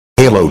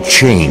Halo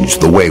changed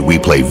the way we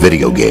play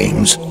video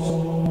games.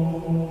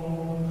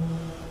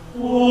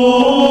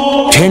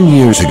 10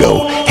 years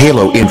ago,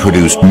 Halo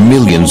introduced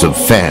millions of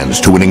fans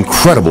to an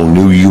incredible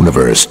new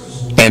universe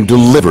and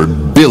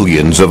delivered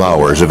billions of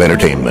hours of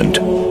entertainment.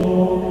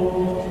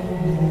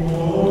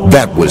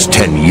 That was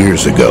 10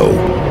 years ago.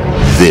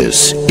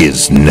 This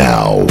is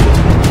now.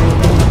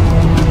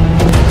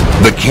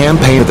 The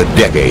campaign of the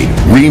decade,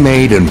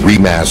 remade and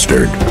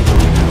remastered.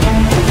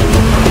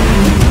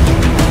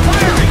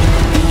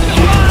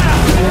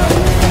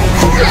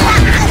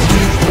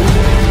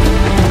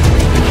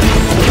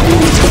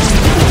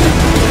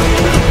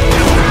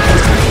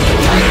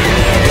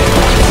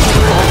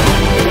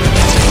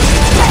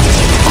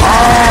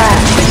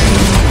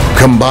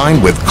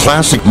 Combined with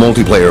classic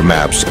multiplayer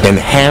maps,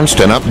 enhanced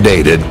and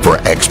updated for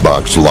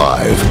Xbox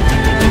Live.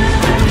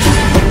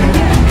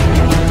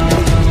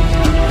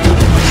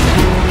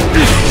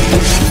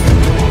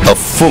 A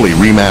fully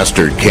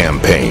remastered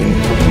campaign.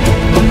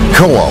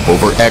 Co-op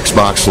over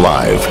Xbox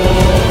Live.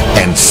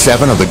 And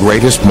 7 of the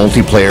greatest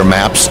multiplayer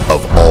maps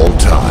of all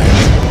time.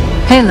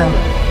 Halo.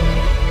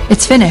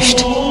 It's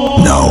finished.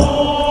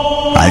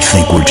 No. I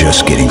think we're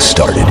just getting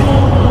started.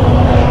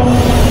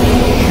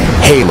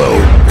 Halo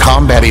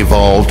Combat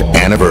Evolved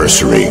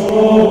Anniversary.